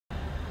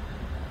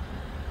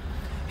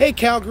Hey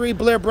Calgary,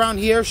 Blair Brown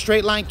here,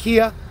 Straightline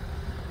Kia.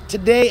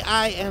 Today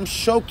I am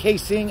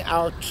showcasing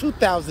our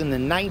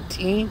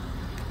 2019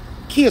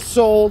 Kia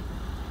Soul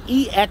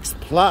EX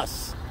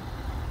Plus.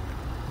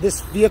 This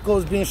vehicle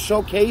is being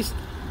showcased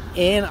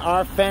in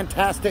our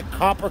fantastic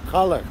copper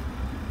color.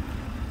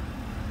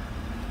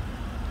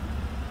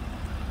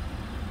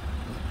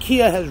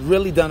 Kia has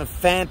really done a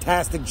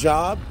fantastic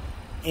job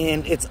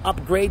in its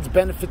upgrades,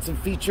 benefits, and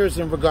features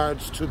in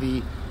regards to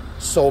the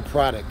Soul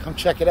product. Come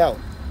check it out.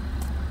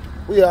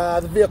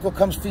 The vehicle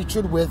comes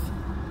featured with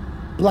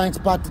blind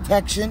spot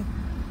detection,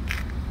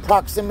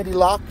 proximity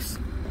locks,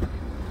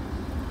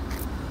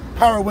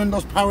 power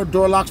windows, power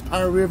door locks,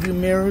 power rear view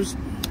mirrors,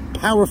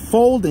 power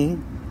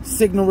folding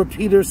signal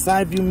repeaters,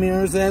 side view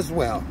mirrors as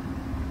well.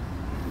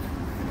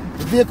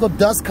 The vehicle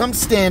does come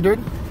standard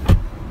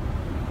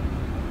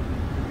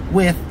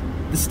with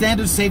the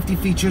standard safety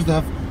features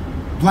of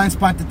blind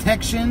spot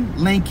detection,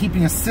 lane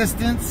keeping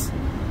assistance.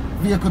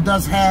 The vehicle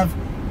does have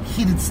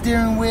heated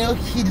steering wheel,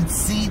 heated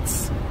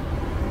seats.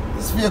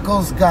 This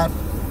vehicle's got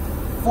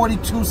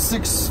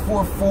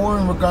 42,644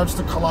 in regards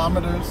to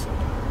kilometers,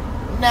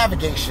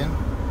 navigation,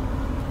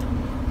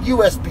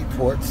 USB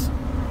ports,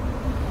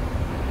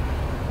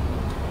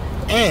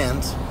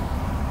 and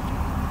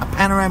a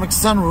panoramic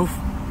sunroof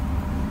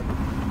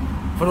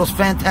for those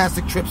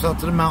fantastic trips out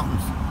to the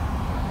mountains.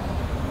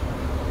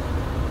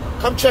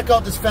 Come check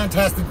out this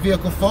fantastic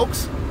vehicle,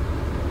 folks.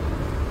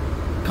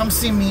 Come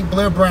see me,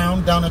 Blair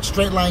Brown, down at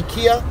Straightline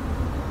Kia,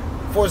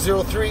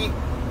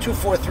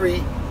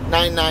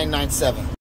 403-243-9997.